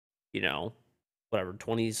you know, whatever,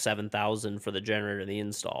 27,000 for the generator and the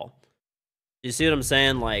install. You see what I'm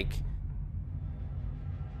saying? Like,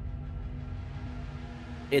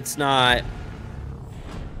 it's not.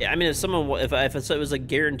 I mean, if someone, if it was like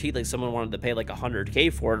guaranteed, like someone wanted to pay like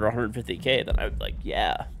 100K for it or 150K, then I would like,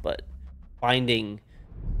 yeah. But finding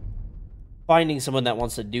someone that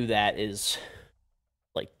wants to do that is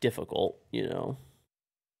like difficult, you know.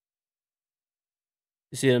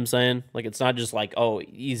 You see what I'm saying? Like, it's not just like, oh,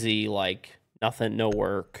 easy, like nothing, no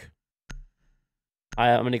work.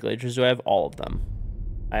 How many glaciers do I have? All of them.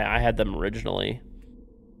 I had them originally.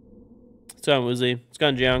 What's going on, Woozy? What's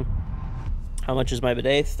going on, Jiang? How much is my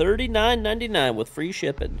bidet? $39.99 with free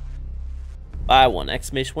shipping. Buy one!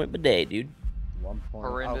 Exclamation point bidet, dude.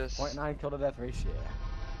 Horrendous. 0.9 kill to death ratio.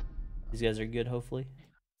 These guys are good, hopefully.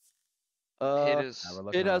 It has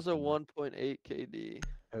a at 1.8 KD.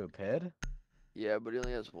 Oh, Pid? Yeah, but he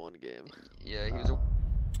only has one game. Yeah, he was.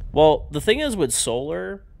 Well, the thing is with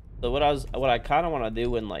solar, so what I kind of want to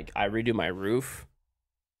do when like I redo my roof,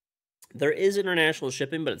 there is international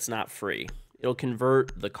shipping, but it's not free. It'll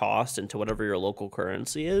convert the cost into whatever your local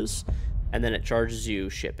currency is, and then it charges you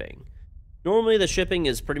shipping. Normally, the shipping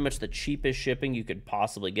is pretty much the cheapest shipping you could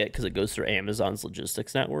possibly get because it goes through Amazon's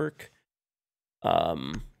logistics network.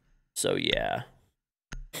 So yeah.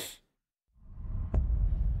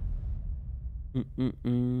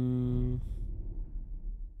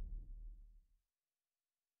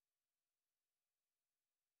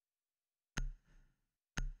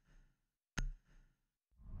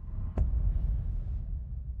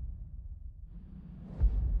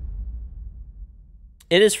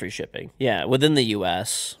 It is free shipping. Yeah, within the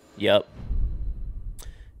US. Yep.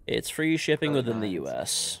 It's free shipping within the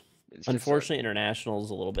US. Unfortunately, international is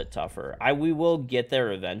a little bit tougher. We will get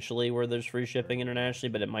there eventually where there's free shipping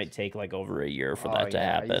internationally, but it might take like over a year for that to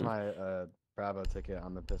happen. I used my Bravo ticket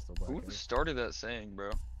on the pistol. Who started that saying,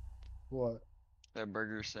 bro? What? That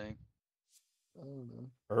burger saying. I don't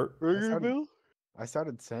know. Burgerville? I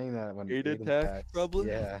started saying that when Aiden text, probably?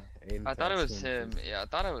 Yeah. I thought it was him. Yeah, I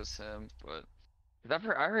thought it was him, but I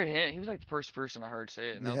heard him. He was like the first person I heard say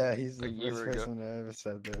it. Yeah, he's the first person I ever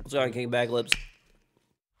said that. What's going on, King Baglips?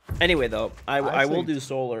 Anyway, though, I will do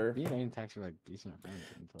solar.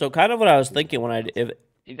 So kind of what I was thinking when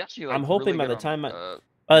I'm hoping by the time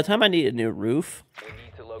I need a new roof,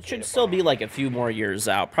 it should still be like a few more years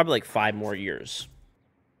out, probably like 5 more years.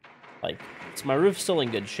 Like, my roof's still in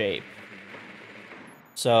good shape.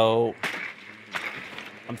 So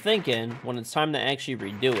I'm thinking when it's time to actually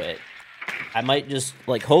redo it, I might just,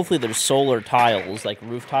 like, hopefully there's solar tiles, like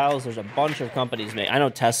roof tiles. There's a bunch of companies I know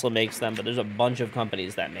Tesla makes them, but there's a bunch of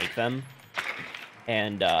companies that make them.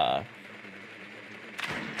 And I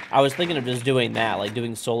was thinking of just doing that, like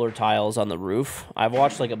doing solar tiles on the roof. I've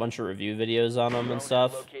watched like a bunch of review videos on them and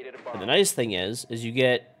stuff. And the nice thing is you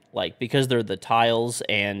get, like, because they're the tiles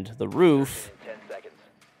and the roof,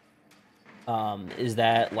 is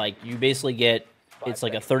that, like, you basically get, it's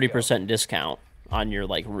like a 30% discount on your,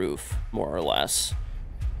 like, roof, more or less.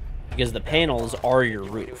 Because the panels are your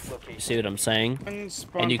roof. You see what I'm saying?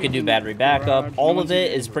 And you can do battery backup. All of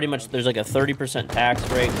it is pretty much, there's like a 30% tax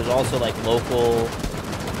break. There's also like local,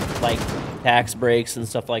 like, tax breaks and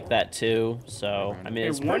stuff like that too. So, I mean,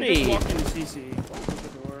 it's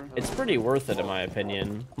pretty worth it in my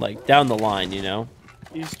opinion. Like, down the line, you know?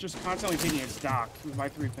 He's just constantly taking his dock with my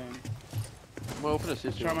 3 thing. I'm gonna open a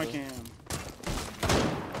CC. Try my cam.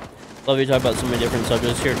 Love you talk about so many different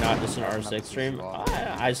subjects here, not just an R6 stream.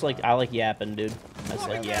 I like yapping, dude. I just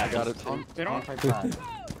like yapping. I got it too. They don't. I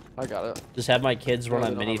got it. Just have my kids run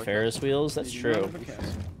on mini Ferris wheels. That's true.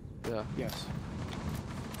 Yeah. Yes.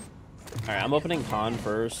 All right, I'm opening con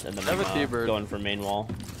first, and then I'm going for main wall.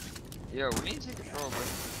 Yeah, we need to take control, bro.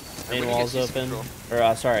 Main wall's open.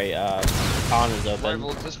 Or sorry, con is open. Alright,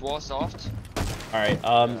 well, is this wall soft? Alright,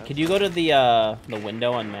 could you go to the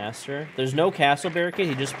window on master? There's no castle barricade,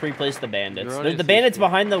 he just pre-placed the bandits. There's the bandits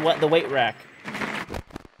behind the weight rack.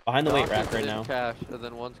 Behind the weight rack right now. Cash, and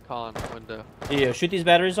then one's con window. Yeah, shoot these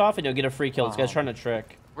batteries off and you'll get a free kill. This guy's trying to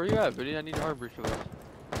trick. Where you at, buddy? I need harbor shield.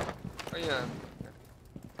 Oh yeah.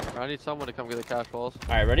 I need someone to come get the cash balls.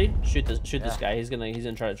 Alright, ready? Shoot this guy. He's gonna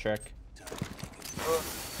try to trick.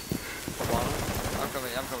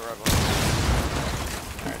 I'm coming right behind.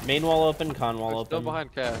 Alright, main wall open, con wall open. Still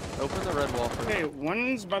behind cash. Open the red wall first. Okay,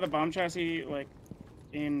 one's by the bomb chassis, like,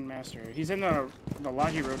 in master. He's in the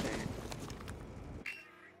Lahi rotate.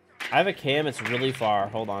 I have a cam, it's really far.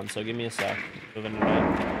 Hold on, so give me a sec. Moving it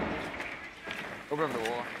up. Open up the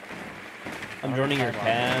wall. I'm joining your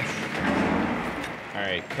cash.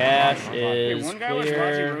 Alright, cash is one guy was Lahi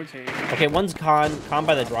clear. rotate. Okay, one's con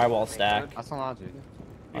by the drywall stack. That's not logic.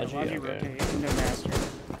 Yeah, Logi, Logi okay. rotate into master.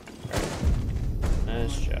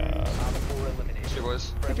 Nice job. She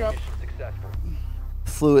was. Good job.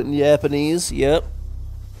 Fluent in Japanese, yep.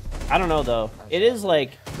 I don't know though. It is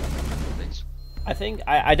like, Thanks. I think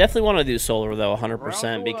I definitely want to do solar though,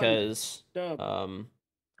 100% because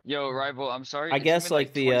Yo, rival, I'm sorry. I it took guess me,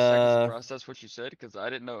 like 20 seconds to the process what you said because I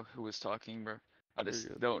didn't know who was talking, bro. I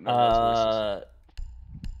just don't know those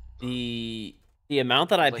voices. the amount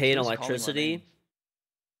that I Like, pay in who's calling my electricity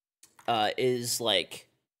name? is like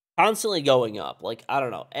constantly going up. Like I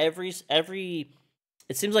don't know, every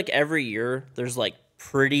it seems like every year there's like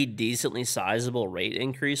pretty decently sizable rate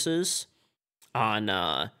increases on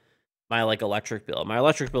my like electric bill. My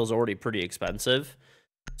electric bill is already pretty expensive.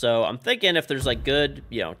 So I'm thinking if there's like good,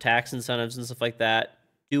 tax incentives and stuff like that,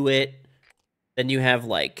 do it. Then you have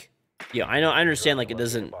like, I understand like it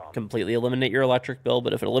doesn't completely eliminate your electric bill,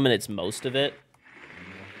 but if it eliminates most of it,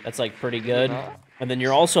 that's like pretty good. And then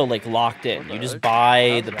you're also like locked in. You just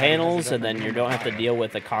buy the panels, and then you don't have to deal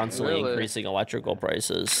with the constantly increasing electrical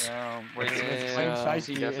prices. Wait,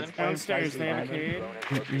 It's downstairs, they have a kid.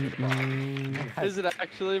 Is it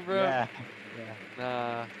actually, bro? Yeah.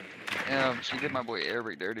 Nah. Damn, she did my boy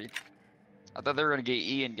Eric dirty. I thought they were gonna get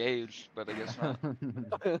E engaged, but I guess not.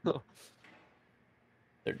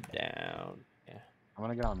 They're down. Yeah. I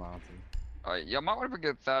want to get on Monty. Alright, yeah, I might want to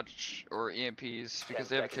get Thatch or EMPs because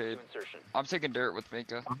they have a kid. I'm taking dirt with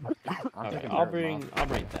Minka. Okay, I'll bring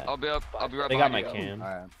that. I'll be right They got behind my you. cam.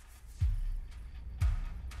 Alright.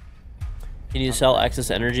 Can you sell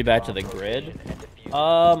excess energy back to the grid?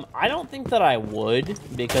 I don't think that I would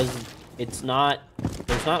because there's not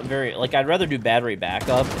very, like, I'd rather do battery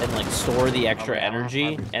backup and like store the extra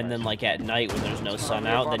energy, and then like at night when there's no sun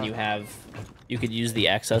out, then you could use the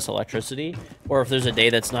excess electricity. Or if there's a day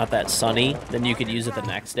that's not that sunny, then you could use it the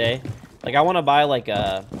next day. Like I want to buy like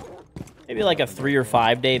maybe like a 3 or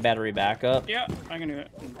 5 day battery backup. Yeah, I can do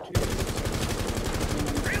it. You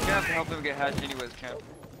have to help him get hatched anyways, Cam.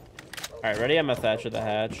 Alright, ready? I'm gonna Thatcher the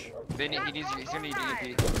hatch. He's gonna need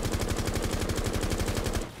EMP.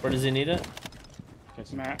 Where does he need it?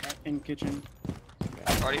 Matt in kitchen.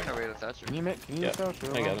 Already on our way to Thatcher. Can you Yep, sell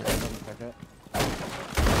Shrill? I got it.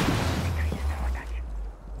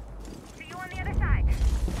 See you on the other side.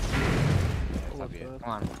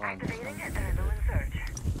 Come on.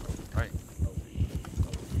 Right.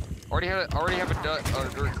 Already have a dirt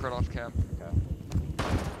cut off Cam.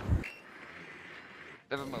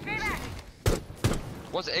 They have a move.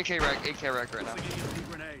 What's AK rack right now?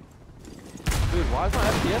 Dude, why is my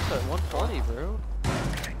FPS at 120, bro?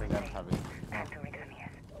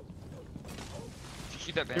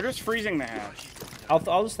 Shoot that They're band. just freezing the hatch.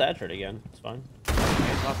 I'll just Thatcher it again. It's fine.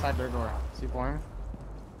 It's left side dirt door. See for him?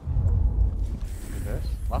 Do this.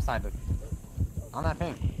 Left side. On that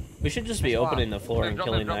thing. We should just be opening the floor and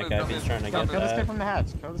killing that guy if he's trying to get Kill this kid that. from the hatch.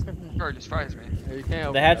 Kill this kid from the hatch. Bro, just fries me. Yeah, you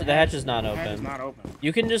can't The open hatch is not The hatch is open. not open.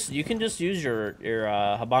 You can just use your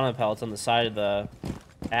Habana pellets on the side of the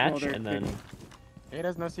hatch, they're- and then He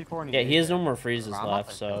has no C4 and yeah, he has no more freezes I'm left.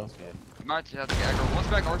 not So gonna kill this kid. Might have to get aggro. What's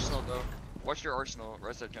back arsenal though? What's your arsenal?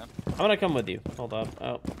 Right side, Cam. I'm gonna come with you. Hold up.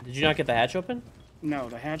 Oh, did you not get the hatch open? No,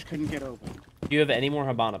 the hatch couldn't get open. Do you have any more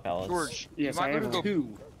Habana pellets? George, Yes, you I might have go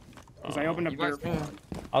 2. Because I opened up You guys- dirt.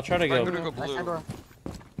 I'll try to I'm go. gonna go Left side blue. door.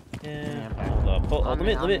 Yeah. Hold up.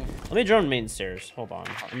 Let me drone main stairs. Hold on.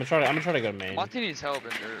 I'm gonna try to go to main. Monty needs help in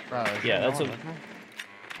dirt. Bro, is Yeah, there that's no a- one with me?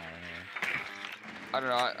 I don't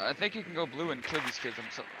know. I think you can go blue and kill these kids. I'm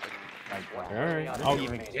so, Like, wow. Alright. You I'll-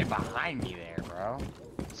 didn't even get behind me there, bro.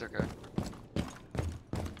 it's okay.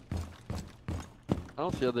 I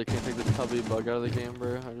don't see how they can't take the tubby bug out of the game,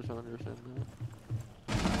 bro. I just don't understand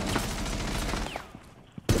that.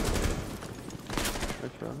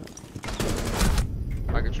 Nice try.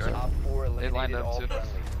 I could try. They lined up too.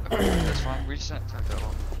 Okay, that's fine. We just didn't take that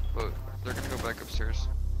long. But they're gonna go back upstairs.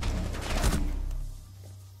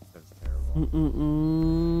 That's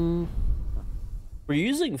terrible. We're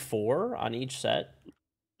using 4 on each set.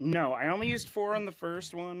 No, I only used 4 on the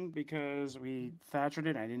first one because we Thatchered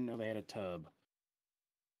it. I didn't know they had a tub.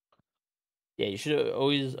 Yeah, you should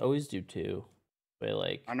always do 2. But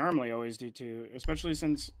like, I normally always do 2, especially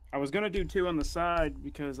since I was gonna do 2 on the side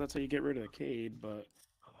because that's how you get rid of the Cade, but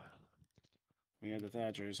we had the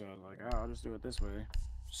Thatcher, so I was like, oh, I'll just do it this way.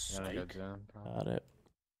 Yeah, they Psych. got Zen. got it.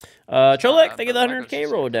 Cholek, thank you for the I 100k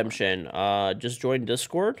roll redemption. Just join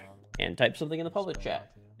Discord and type something in the public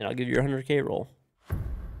chat, and I'll give you your 100k roll.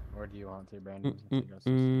 Where do you want to, Brandon? Since you got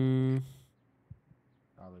some-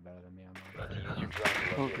 Probably better than me on that.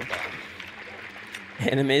 Okay.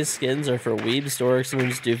 Anime skins are for weebs, dorks,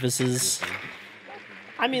 nerds, doofuses.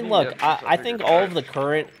 I mean, look, I think all of the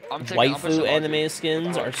current I'm waifu pushing anime logic.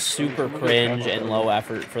 skins are super cringe and low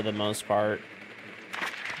effort for the most part.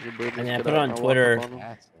 And then I put it on Twitter,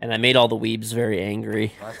 and I made all the weebs very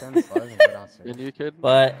angry.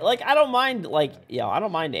 But like, I don't mind I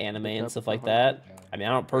don't mind anime and stuff like that. I mean,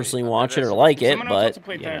 I don't personally watch it or like it, but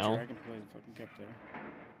you know. I can play the fucking Captain.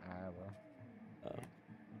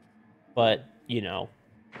 But you know,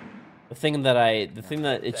 the thing that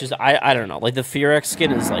it's just I don't know. Like the Fearex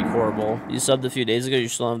skin is like horrible. You subbed a few days ago. You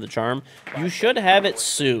still don't have the charm. You should have it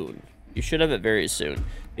soon. You should have it very soon.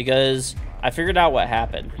 Because I figured out what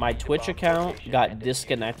happened. My Twitch account got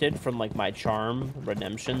disconnected from like my charm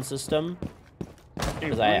redemption system.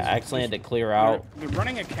 Because I accidentally had to clear out. They're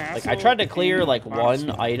running a castle. Like I tried to clear like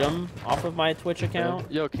one item off of my Twitch account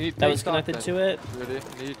that was connected to it.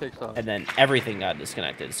 And then everything got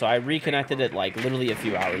disconnected. So I reconnected it like literally a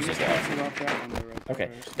few hours ago.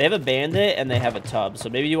 Okay. They have a bandit and they have a tub. So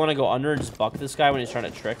maybe you want to go under and just buck this guy when he's trying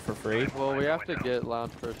to trick for free. Well, we have to get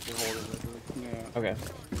lounge first and hold it. Yeah. Okay.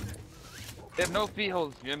 They have no feet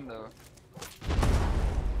holds gym though.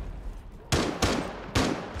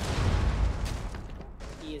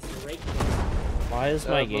 Why is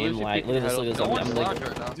my game lag? Look at this, look at this. No one's I'm lounge like,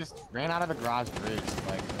 right now. He just ran out of the garage bridge.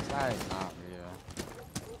 Like, this guy is not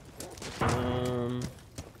real.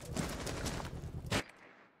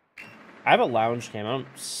 I have a lounge cam. I don't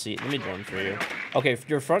see. Let me join for you. Okay, if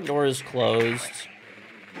your front door is closed,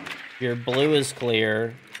 your blue is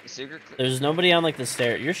clear. There's nobody on like the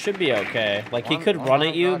stair. You should be okay. Like he could run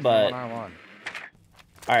at you, but. All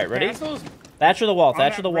right, ready? Thatcher the wall.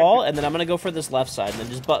 Thatcher the wall, and then I'm gonna go for this left side, and then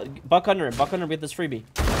just buck under him. Buck under him. Get this freebie.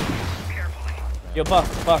 Yo, buck.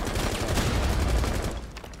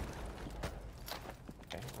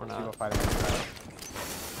 Okay, we're not.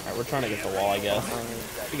 Alright, we're trying to get the wall, I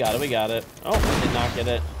guess. We got it. Oh, we did not get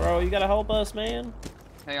it. Bro, you gotta help us, man.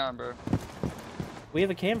 Hang on, bro. We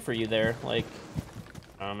have a cam for you there. Like,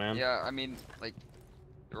 oh, man. Yeah, I mean, like,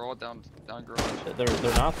 they're all down garage.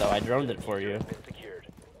 They're not, though. I droned it for you.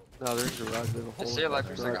 No, they're in garage. Just stay alive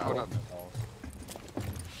for a second. Hold up.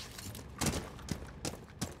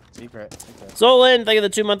 Secret. Zolan, thank you for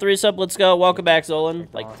the 2-month resub. Let's go. Welcome back, Zolan.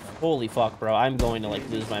 Like, holy fuck, bro. I'm going to, like,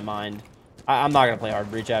 lose my mind. I'm not gonna play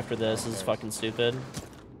Hard Breach after this. This is fucking stupid.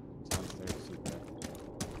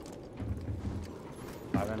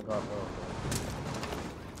 I'm gonna go up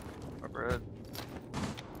My bread.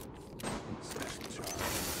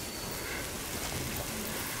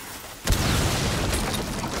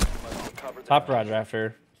 Top garage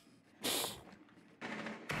after.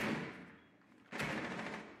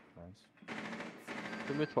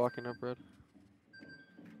 Give me talking up, Red.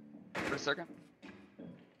 For a second.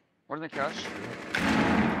 More than cash.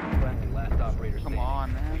 Come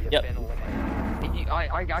on, man. Yep.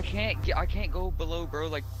 I can't go below, bro.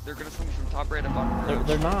 Like they're gonna swing from top right and bottom.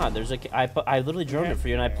 They're not. There's a. I literally droned it for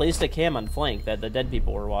you, and I placed a cam on flank that the dead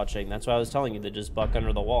people were watching. That's why I was telling you to just buck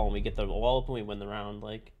under the wall, and we get the wall open, we win the round.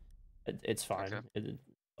 Like, it's fine. Okay. It's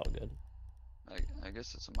all good. I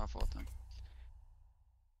guess it's my fault then.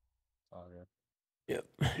 all good. Yep.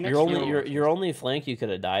 Next Your only flank you could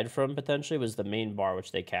have died from potentially was the main bar,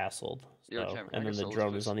 which they castled. Yeah, So, Cam, I and then guess the that was drone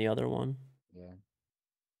loose. was on the other one. Yeah.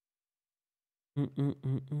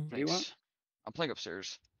 Thanks. I'm playing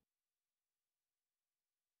upstairs.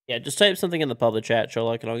 Yeah, just type something in the public chat,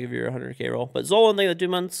 Cholak, and I'll give you your 100K roll. But Zolan, thank you for the 2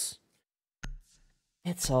 months.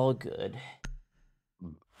 It's all good.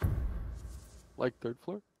 Like third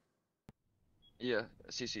floor? Yeah,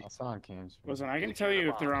 CC. I'll sit on cams. Listen, I can tell you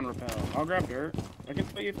if they're on rappel. I'll grab dirt. I can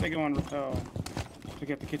tell you if they go on rappel to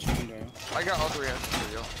get the kitchen window. I got all three answers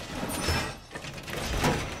for you.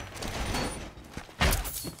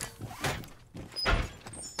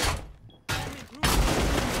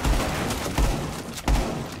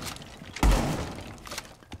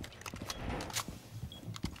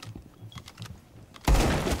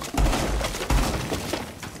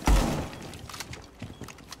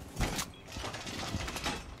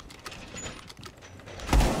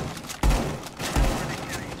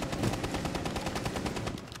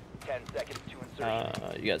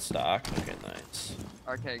 You got stock. Okay, nice.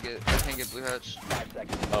 I can't get blue hatch.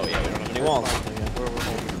 Oh yeah, we don't have any walls.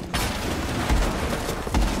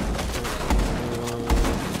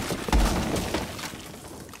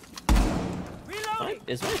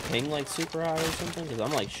 Is my ping like super high or something? Because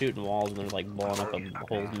I'm like shooting walls and they're like blowing up a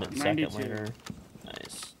whole second 92. later.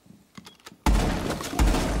 Nice.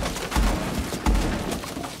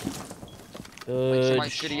 Good. my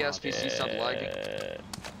shitty ass PC sub lagging.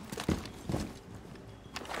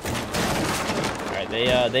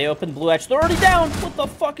 Alright, they opened blue hatch. They're already down! What the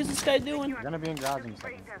fuck is this guy doing? We're gonna be in garage in a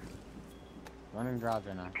second. Running garage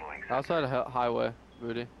right now. Outside highway,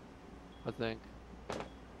 Booty. I think.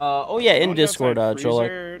 Oh yeah, No in one's Discord, outside Joel.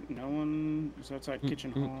 freezer, no one is outside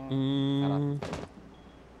kitchen hall. No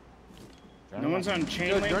Journey one's main. on chain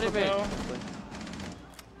Yo, link Journey main. propel.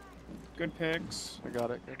 Good picks. I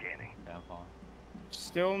got it. Downfall.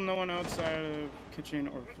 Still no one outside of kitchen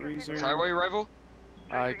or freezer. Highway rival?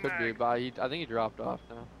 It could be, but I think he dropped off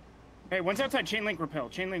now. Hey, one's outside chain link repel.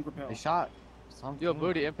 Chain link repel. They shot something. Yo,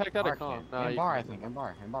 Booty, impact out Bar a con. camp. Nah, In you bar, I can't. think. In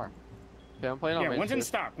bar. In bar. Okay, I'm playing on Yeah, main one's in shift.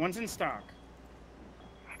 stock. One's in stock.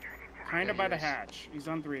 Kinda Yeah, by he the is. hatch. He's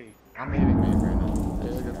on 3. I'm leaving main right now.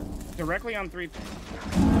 Yeah, you're good. Directly on 3 ping.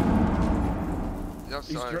 He's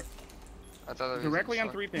He's outside. I thought that was directly on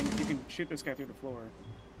inside. 3 ping. You can shoot this guy through the floor.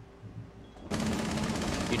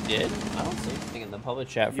 You did? I don't see anything in the public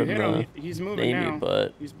chat You from hit the him. He's moving Navy, now.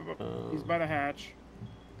 but He's by the hatch.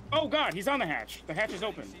 Oh god, he's on the hatch. The hatch is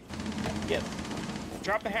open. yep.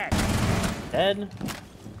 Drop the hatch. Dead.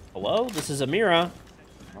 Hello, this is Amira.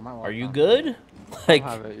 On my Are you wall. good? Like,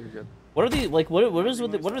 Have it, you're good. what are these? Like, what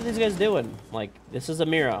are these guys doing? Like, this is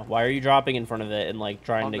Amira. Why are you dropping in front of it and like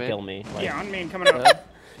trying On to main. kill me? Like, Yeah, on main coming up. Dead.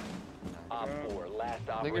 Uh,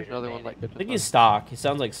 I think there's another one like I think he's stock. He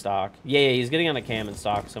sounds like stock. Yeah, he's getting on a cam and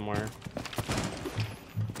stock somewhere.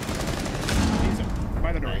 He's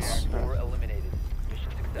by the door. Nice. Yeah.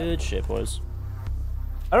 Good shit, boys.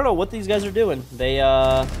 I don't know what these guys are doing. They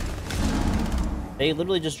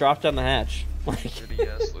literally just dropped down the hatch. Like, Dirty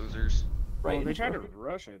ass losers. right. Well, they in tried to front.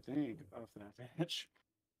 rush, I think, off that hatch.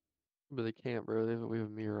 But they can't, bro. We have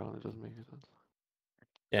a mirror on. It doesn't make any sense.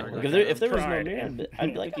 Yeah, Like, like, if there was no tried. mirror,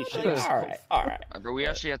 I'd be like, Think he all should've. right, all right. Bro, we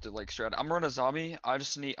actually have to like strat. I'm running a zombie. I'm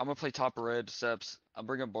gonna play top red steps. I'm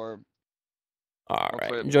bringing Barb. All I'll right.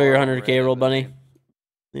 put Enjoy your Barb 100K red roll, in the bunny. game.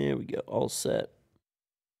 There we go. All set.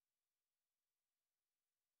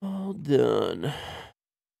 All done.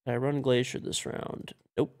 Did I run Glacier this round?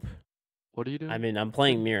 Nope. What are you doing? I mean, I'm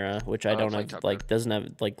playing Mira, which I don't playing have, top like, red. doesn't have,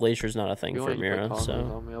 like, Glacier's not a thing you for want to play Mira, combos so.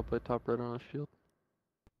 on me? I'll play top red on a shield.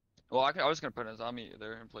 Well, I was gonna put a zombie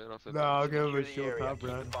there and play it off it. I'll give him a shield top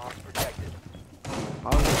run.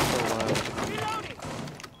 I was so loud.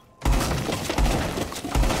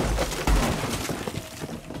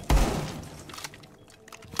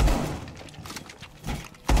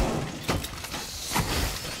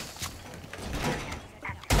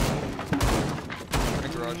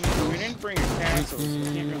 Running garage. We didn't bring a castle, so we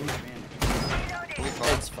can't really manage. We'll be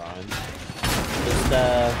fine. It's fine.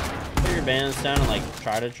 Just, put your bandits down and, like,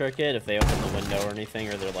 try to trick it. If they open the window or anything,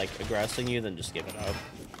 or they're, like, aggressing you, then just give it up.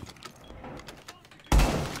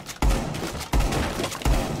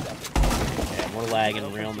 Yeah, we're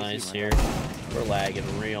lagging real nice here. We're lagging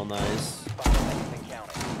real nice.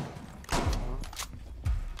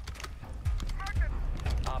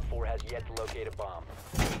 Op 4 has yet to locate a bomb.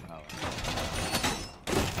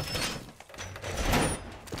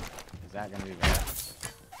 Is that gonna be bad?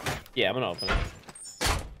 Yeah, I'm gonna open it.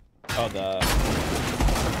 Oh, the...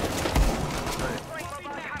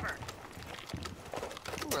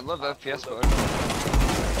 Ooh, I love FPS mode.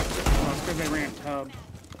 Well, it's because they ran tub.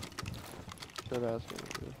 Good ass game.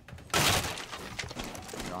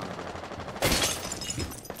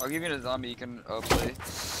 I'll give you a zombie you can play.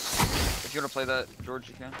 If you wanna play that, George,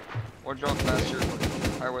 you can. Or drop faster.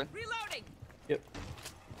 Highway. Yep.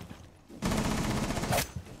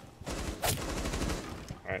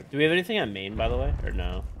 Alright, do we have anything on main, by the way, or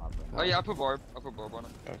no? Oh yeah, I put Barb on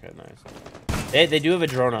it. Okay, nice. They do have a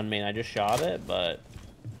drone on main. I just shot it, but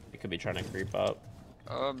it could be trying to creep up.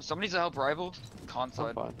 Somebody needs to help rival. Con I'm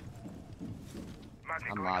side. fine.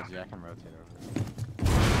 I'm Logi, I can rotate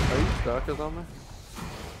over. Are you stuck as on me?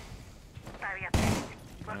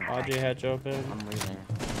 Logi hatch open. I'm leaving.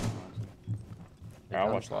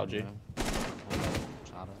 I'll watch Logi.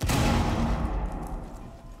 Shot it.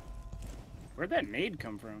 Where'd that nade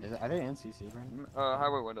come from? Are they in CC, Brandon?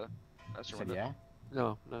 Highway window. That's You your said window. yeah?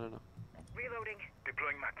 No. Reloading.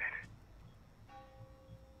 Deploying magnet.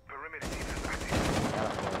 Perimeter defense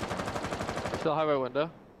active. Still highway window.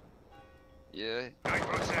 Yeah. Night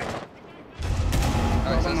one set.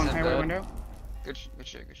 Alright, Someone on so highway dead. window. Good shit.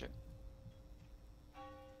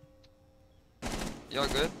 Y'all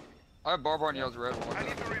good? I have Barb on y'all's red one. I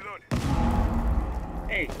need to reload.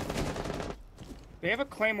 Hey. They have a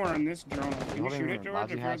claymore on this drone. Can you Holding shoot it, George,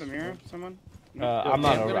 Logi if you're at the hatch, mirror? George. Someone? I'm not I'm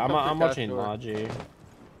over. gonna come I'm for watching cash door. Logi.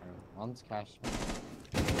 One's cash.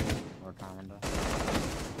 Or commando.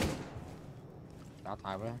 South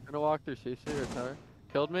highway. I'm gonna walk through CC or tower.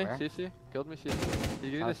 Killed me, Where? CC. Killed me, CC.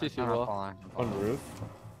 You get the CC I'm wall. falling. On roof.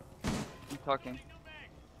 I'm talking.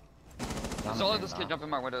 Down So the let main this kid down. jump in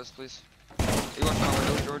my windows, please. You watch my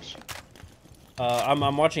windows, George?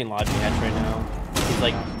 I'm watching Logic hatch right now. He's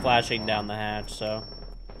like flashing down the hatch, so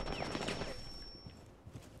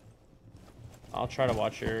I'll try to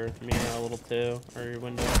watch your mirror a little too, or your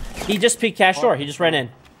window. He just peeked cash door. He just ran in.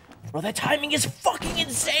 Bro, that timing is fucking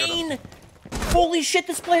insane. Holy shit,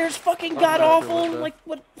 this player's fucking god awful. Like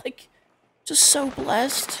what? Like, just so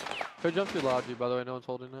blessed. Could jump through Logi, by the way. No one's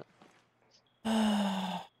holding it.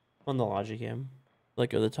 On the Logic cam,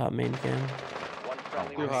 like or the top main cam. One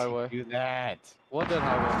friendly Do remaining. highway. Do that. One dead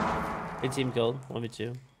highway. Big team killed.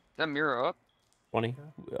 1v2. That mirror up. 20.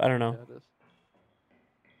 I don't know. Yeah, it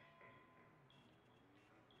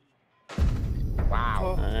is.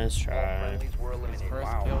 Wow. Nice All try. friendlies were eliminated. First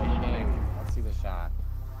Wow. kill of the game. Let's see the shot.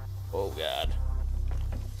 Oh god.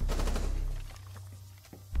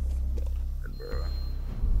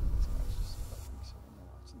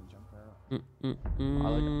 I like it.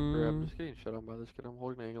 Bro, I'm just getting shit on by this kid. I'm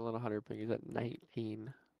holding an angle at 100 ping. He's at 19.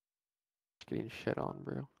 Just getting shit on,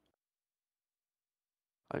 bro.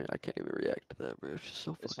 I mean, I can't even react to that, bro. It's just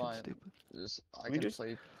so It's fucking fine. stupid. Just, We just-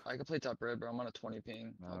 I can play top red, bro. I'm on a 20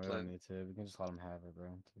 ping. No, I'll we play. don't need to. We can just let him have it, bro.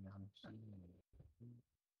 To be honest.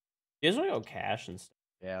 You guys want to go cash and stuff?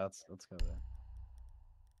 Yeah, let's go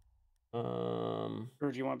there.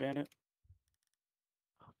 George, you want bandit?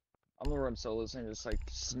 I'm gonna run solos and just like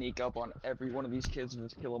sneak up on every one of these kids and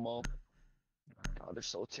just kill them all. God, they're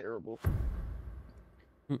so terrible.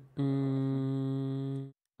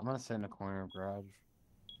 I'm gonna sit in the corner of garage.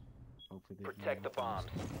 Hopefully they can Protect the get us.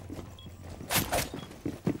 bombs.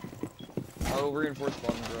 Oh, reinforce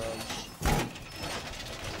bottom garage.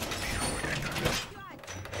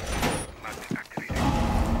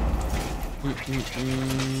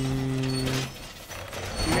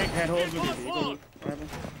 You make head holes with your vehicle rifle?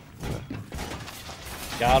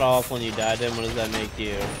 Got off when you died him. What does that make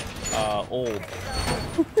you? Old.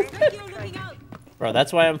 Bro,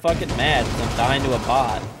 that's why I'm fucking mad. 'Cause I'm dying to a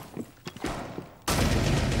bot.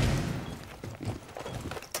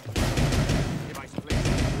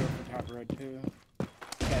 Top red too.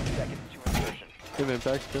 10 seconds to insertion. Give me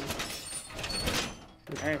Paxton.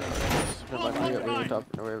 Alright, Never mind, we're top.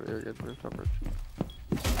 No, we're good. We're top.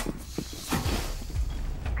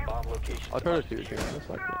 Bomb location. I'll try to shoot here. That's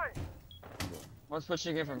like it. One's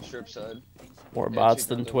pushing in from strip side. More Yeah, bots two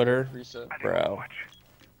than guns over Twitter. reset. Bro.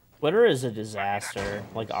 Twitter is a disaster.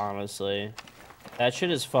 Like, honestly. That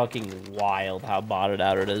shit is fucking wild how botted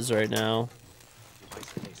out it is right now.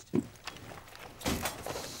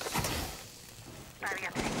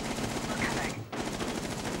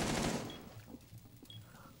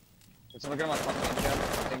 Is someone getting my fucking cam?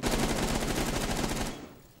 I think so.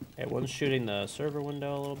 Okay, one's shooting the server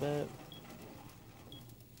window a little bit.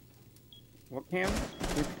 what cam?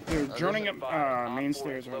 They're droning up main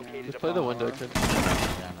stairs right now. Just play the window, kid.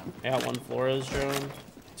 I got one Flores drone.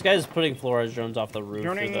 This guy's putting Flores drones off the roof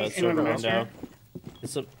Droning through the in server the window. master?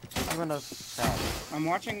 It's a I'm gonna stop. I'm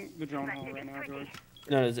watching the drone hole right now, George.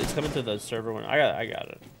 no, it's coming through the server window. I got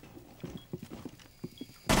it.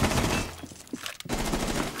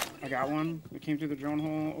 I got one. It came through the drone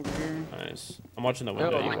hole over here. Nice. I'm watching the Yo,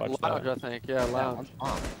 window. You watch lounge, that. I think. Yeah, lounge.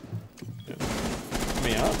 Put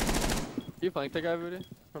me up. You flank the guy, Voodoo?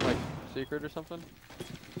 From like secret or something?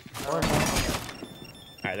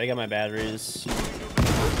 Alright, they got my batteries.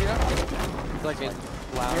 It's like in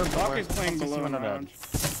lounge. Their buck somewhere. is playing Let's see below one of lounge.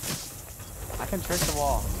 I can trick the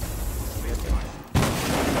wall.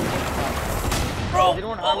 Bro! Is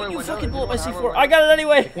anyone Oh, highway you window? fucking Is blew up my anyone C4. highway I got it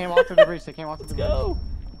anyway! They came off through the breach. They came off through the breach. Go!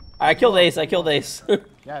 I killed Ace. I killed Ace.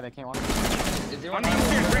 Yeah, they came off. Through the Is anyone On main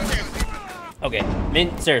stairs, highway right window? there. Okay,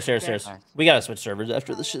 stairs. Nice. We gotta switch servers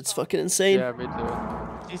after this shit's fucking insane. Yeah, me too.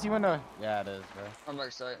 CC window. Yeah, it is, bro. Come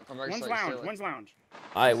back side. Come back One's side. lounge. stay like- One's lounge.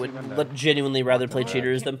 I would genuinely rather play Alright.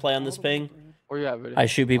 cheaters than play on this ping. Where you at, Voodoo? I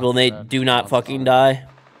shoot people and they do not fucking die.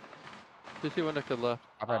 CC window could left.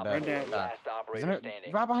 I've read Red that. dead. Last Isn't operator it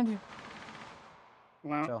standing. right behind you?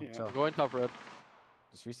 Lounge. Chill, Yeah. chill. I'm going top red.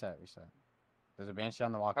 Just reset. There's a banshee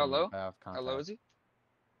on the walk. Hello? Path, How low contact. is he?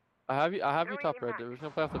 I have you top red, dude. We're just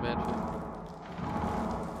gonna play off the banshee.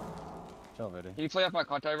 Chill, Viddy. Can you play off my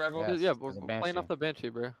contact rifle? Yes, Yeah, we're there's a playing banshee. off the banshee,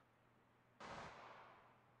 bro.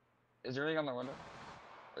 Is there anything on the window?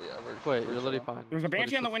 Oh, yeah, we're. Wait, we're you're literally chilling. fine. There's a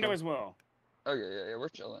banshee on the window as as well. Oh yeah, we're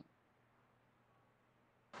chilling.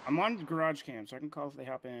 I'm on garage cam, so I can call if they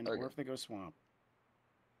hop in Okay. or if they go swamp.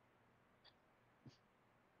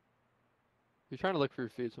 You're trying to look for your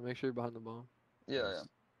feet, so make sure you're behind the bomb. Yeah.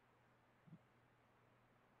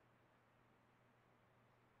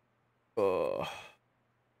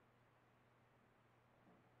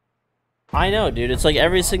 I know, dude. It's like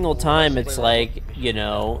every single time it's like, you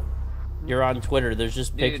know, you're on Twitter. There's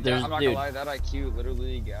just Dude, pic. There's I'm not dude. gonna lie, that IQ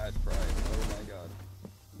literally got fried. Oh my god.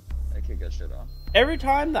 could get shit on. Every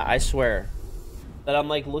time that I swear that I'm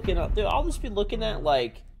like looking up, dude, I'll just be looking at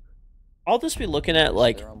like I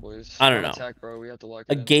don't know, Attack, bro. We have to lock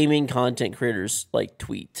a it in. gaming content creator's like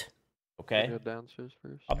tweet. Okay, Go downstairs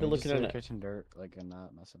first. I'll be looking at it. kitchen dirt, like, and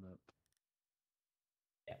not messing up.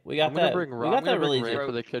 Yeah, we got I'm gonna that. bring We got that really. Ray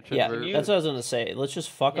for the kitchen. Yeah, vert. that's what I was gonna say. Let's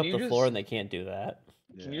just fuck up Can the you floor, just- and they can't do that.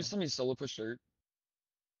 Can you just let me solo push dirt?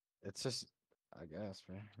 It's just, I guess,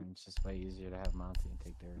 man. I mean, it's just way easier to have Monty and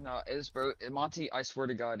take dirt. No, it's bro. Monty, I swear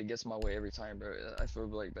to God, he gets in my way every time, bro. I feel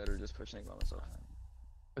like better just pushing it by myself.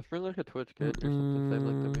 If we're like a Twitch kid or something, save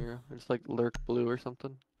like the mirror. Or just like lurk blue or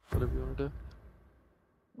something. Whatever you wanna do.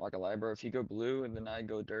 I'm not gonna lie, bro. If you go blue and then I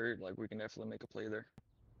go dirt, like we can definitely make a play there.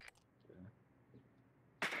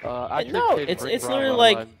 Actually, No, Cade, it's bring it's Brown literally on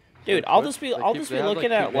like, line. dude, For I'll Twitch, just be they keep- they have, looking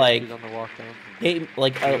two at like vacancies on the walk down. game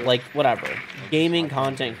like whatever gaming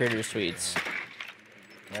content creators tweets.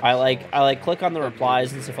 I click on the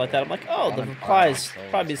replies and stuff like that. I'm like, oh, the replies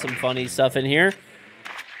probably some funny stuff in here.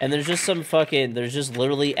 And there's just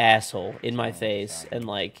literally asshole in my face and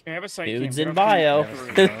like I have a site dudes cam, in get off bio. camp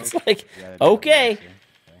three. It's like, okay,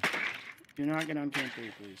 Do not get on camp 3,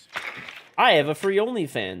 please. I have a free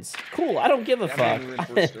OnlyFans. Cool, I don't give a I haven't even fuck.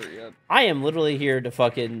 reinforced dirt yet. I am literally here to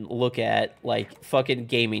fucking look at like fucking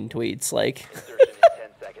gaming tweets. Like, Insertion in 10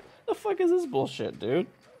 seconds. the fuck is this bullshit, dude?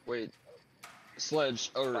 Wait, Sledge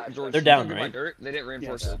or George? They're you down, took my right? dirt. They didn't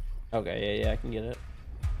reinforce Yes. it. Okay, yeah, I can get it.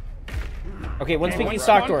 Okay, one's Hey, picking one's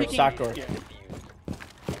stock one door, picking- stock door. Yeah,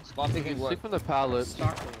 Spawn picking See what? from the pallet.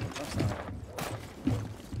 stock door, that's not-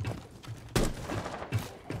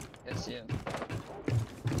 Yes, yeah.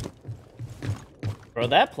 Bro,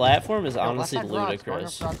 that platform is Yo, honestly left side garage, going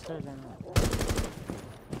ludicrous. up upstairs and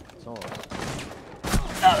so,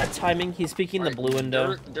 Oh, that timing. He's peeking the Alright, blue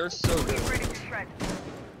window. Dirt's so good. Ready to shred.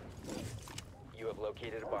 You have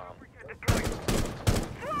located a bomb. Deployed.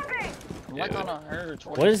 Swapping! I'm like on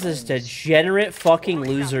 120. What is this degenerate fucking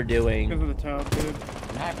loser doing? Because of the tub, dude.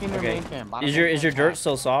 I'm hacking their Okay. main cam. bottom Is main your cam dirt hacked.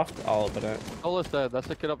 still soft? I'll open it. Solis dead. That's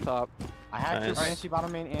the kid up top. I hacked your Nice. fancy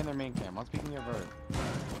bottom main and their main cam. One's picking your vert.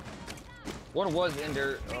 One was in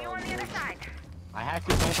dirt. See you on the other side. I hacked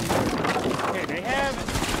your fancy vert. Okay, they have.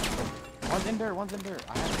 One's in dirt, one's in dirt.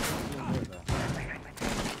 I hacked your fancy in dirt, though.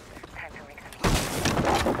 Time to make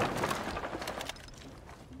some.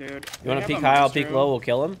 Dude. You want to they peek have a high? I'll peek Maestro. low. We'll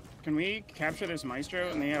kill him. Can we capture this Maestro?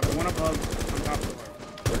 And they have one above on top floor.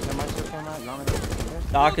 Where's the maestro cam at? You want me to put it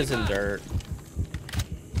in Doc is in dirt.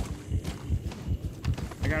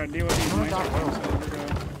 I gotta deal with these Oh, Maestro Doc, cams, so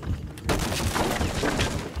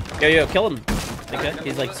we're Yo, kill him. Okay,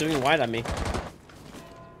 he's like swinging wide on me.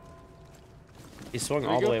 He swung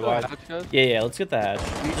all the way wide. Yeah, let's get the hatch.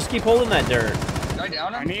 Just keep holding that dirt. Did I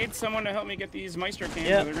down I him? need someone to help me get these Maestro cams.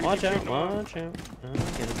 Yeah, or they're gonna watch keep out, shooting them off. watch out. Oh,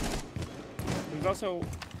 get him. There's also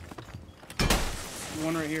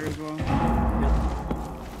one right here as well.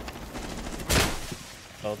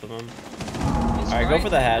 Both of them. He's Alright, go for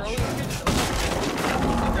the hatch. Bro,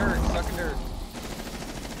 dirt, stuck in dirt.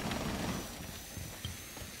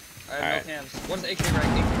 I have Alright. no cams. One's AK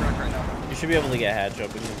right now. You should be able to get hatch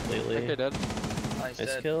open completely. Okay, dead. Nice, Nice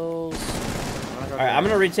dead. kills. there? Alright, I'm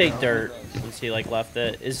gonna retake dirt since he like left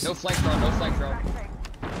it. Is No flank drone, no flank drone.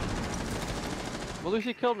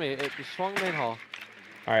 Malusi killed me. It swung main hall.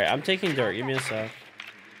 alright, I'm taking dirt. Give me a sec.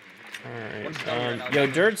 One's Alright. down right now. Yo,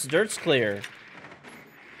 dirt's clear.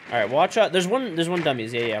 Alright, watch out. There's one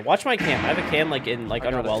dummies. Yeah. Watch my cam. I have a cam like in like I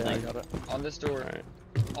under got it, yeah, I welding. got it. On this door.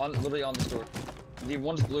 Alright. Literally on this door. The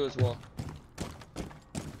one's blue as well.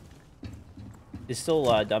 He's still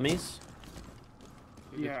dummies.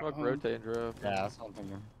 You Yeah, smoke hold on. rotate and drove. Yeah, that's what I'm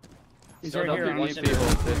thinking. He's So right don't here be on one me. city.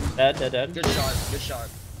 Dead. Good shot, good shot.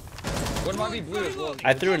 One might be blue as well.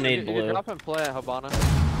 I threw a nade You blue. drop and play at Habana.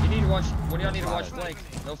 You need to watch. What do y'all need to watch flank?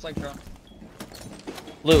 No flank drone.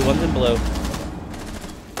 Blue, one's in blue.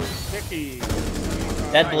 50.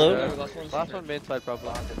 Dead blue. Nice, last one's Last in one main side probably.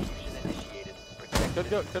 Initiated.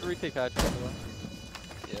 Could retake hatch by the way.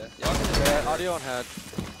 dirt. Yeah. Y'all can Yeah, audio on hatch.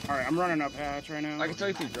 Alright, I'm running up hatch right now. I can tell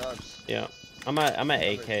you if he drops. Yeah. I'm at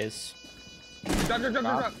AKs.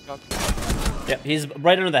 Drop. Yep, he's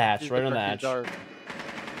right under the hatch. He's Right under the dark, hatch. he's dark.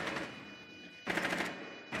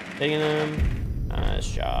 Taking him. Nice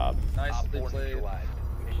job. Nice, Op they 4 played. neutralized.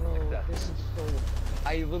 Mission Bro, success. this is so...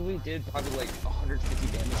 I literally did probably like 150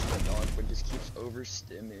 damage to that dog, but just keeps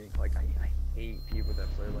overstimming. Like, I hate people that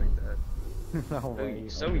play like that. No way.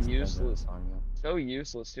 so I'm just dead useless. on you. So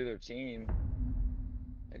useless to their team.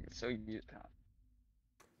 Like, it's so useless.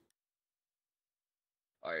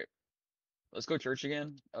 Alright. Let's go church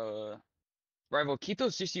again. Rival, keep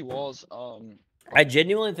those CC walls, I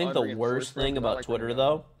genuinely think the reinforced, worst bro, thing but I about like Twitter them.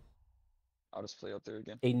 though I'll just play out there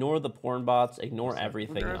again. Ignore the porn bots. Ignore Yes,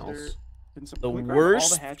 everything grab their- else. Can The we grab all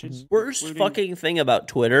worst, hatches, worst including- fucking thing about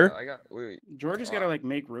Twitter. I got wait. George has got to like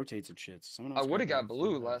make rotates and shit. Someone I else would have gotta got go blue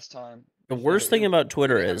through that. last time. The If worst they- thing about they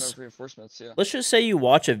Twitter didn't have is, enough reinforcements. Yeah. let's just say you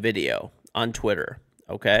watch a video on Twitter,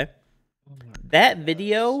 okay? That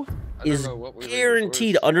video I don't is know what we were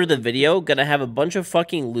guaranteed first. under the video gonna have a bunch of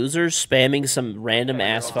fucking losers spamming some random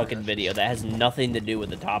ass fucking video that has nothing to do with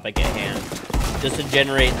the topic at hand, just to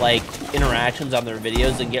generate like interactions on their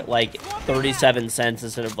videos and get like 37 cents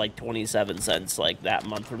instead of like 27 cents like that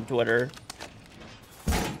month from Twitter.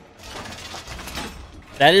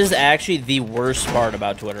 That is actually the worst part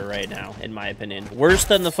about Twitter right now, in my opinion. Worse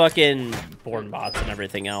than the fucking porn bots and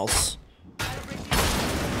everything else.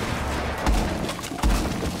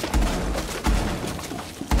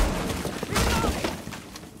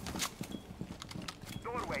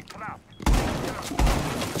 Doorway, come out.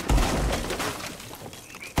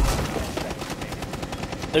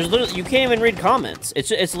 There's literally, you can't even read comments.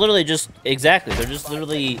 It's literally just, exactly, they're just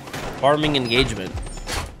literally farming engagement.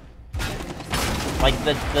 Like,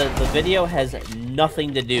 the video has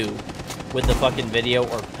nothing to do with the fucking video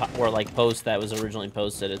or like, post that was originally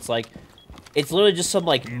posted. It's like, it's literally just some,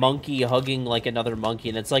 like, monkey hugging, like, another monkey,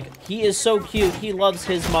 and it's like, he is so cute, he loves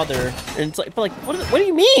his mother, and it's like, but like, what do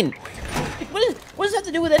you mean? Like, what does that have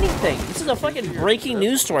to do with anything? This is a fucking breaking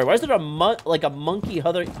news story. Why is there a monkey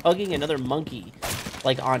hugging another monkey,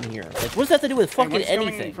 like, on here? Like, what does that have to do with Hey, fucking one's coming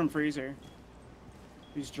anything? from freezer.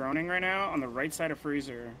 He's droning right now on the right side of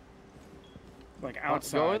freezer. Like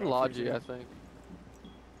outside. Go in of Logi, freezer. I think.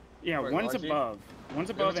 Yeah, Wait, one's Logi? above. One's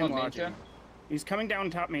You above have a and top main Logi. cam? He's coming down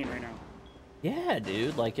top main right now. Yeah,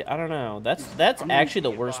 dude, like, I don't know. That's I'm gonna actually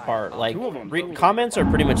the worst part. Like, Two of 'em. comments are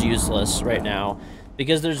pretty much useless right now,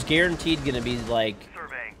 because there's guaranteed gonna be, like,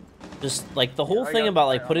 Survey. just, like, the whole I thing got- about,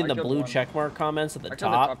 like, I putting the killed blue one. checkmark comments at the I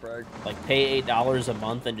killed the top, top rag. like, pay $8 a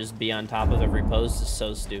month and just be on top of every post is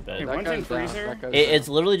so stupid. Hey, That one's in guy's down, freezer. that guy's It's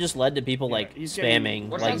down. literally just led to people, Yeah, like, he's getting- spamming,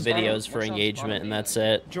 What's like, on spawn- videos for what's on engagement, spawn? and that's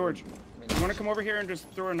it. George, you want to come over here and just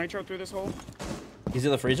throw a nitro through this hole? He's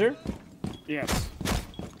in the freezer? Yes.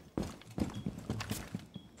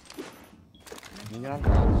 Good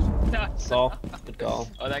call. Good call.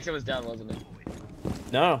 Oh, that kid was down, wasn't it?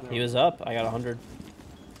 No, he was up. I got 100.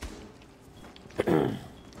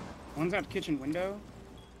 One's out kitchen window.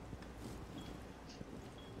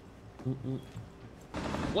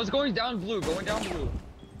 One's going down blue. Going down blue.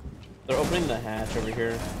 They're opening the hatch over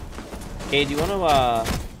here. Okay, do you want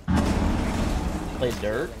to, play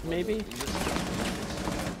dirt, maybe?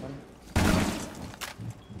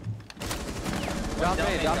 Down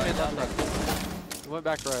main. Went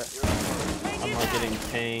back right. I'm not getting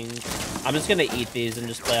pinged. I'm just gonna eat these and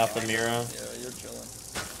just play off the Mira. Yeah, you're chilling.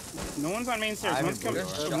 No one's on main stairs. I One's haven't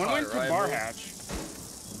coming. blue door. One went to Right, bar bro. hatch.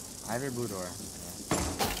 I have a blue door.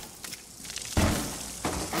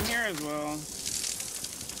 I'm here as well.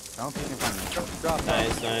 I don't think you can find me. Drop.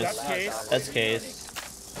 Nice, That's nice. case. That's case.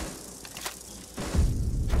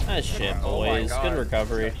 Nice shit, Oh my boys. God. Good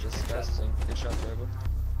recovery. That's disgusting. Good shot, Trevor.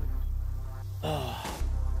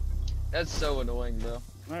 That's so annoying, though.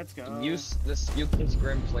 Let's go. This UK's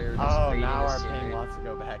Grim player just Oh, baiting now us our ping in. wants to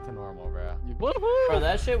go back to normal, bro. Bro,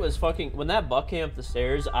 that shit was fucking. When that buck came up the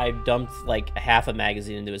stairs, I dumped like half a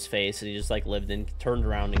magazine into his face, and he just like lived and turned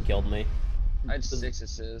around and killed me. I had 6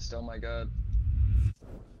 assists. Oh my god.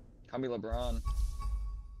 Call me LeBron.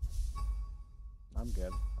 I'm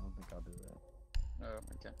good. I don't think I'll do that.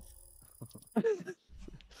 Oh,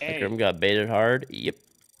 okay. Hey, Grim got baited hard. Yep.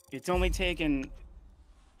 it's only taken.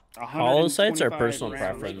 Hollow sights are 125 personal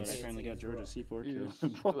rounds, preference. but I finally got Georgia C4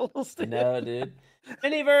 You- No, dude.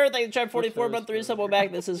 Miniver, thank you, Tribe 44 month 3 sub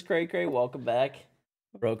back. This is Cray Cray. Welcome back.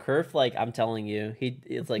 Bro, Kerf, like, I'm telling you,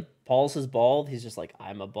 it's like, Paul's is bald. He's just like,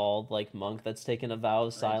 I'm a bald, like, monk that's taken a vow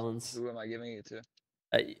of silence. Who am I giving it to?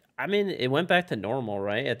 I mean, it went back to normal,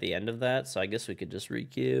 right? At the end of that, so I guess we could just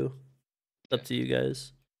re-queue. It's up to you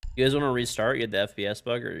guys. You guys want to restart? You had the FPS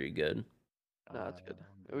bug, or are you good? Nah, it's good.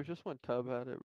 It was just when Tub had it.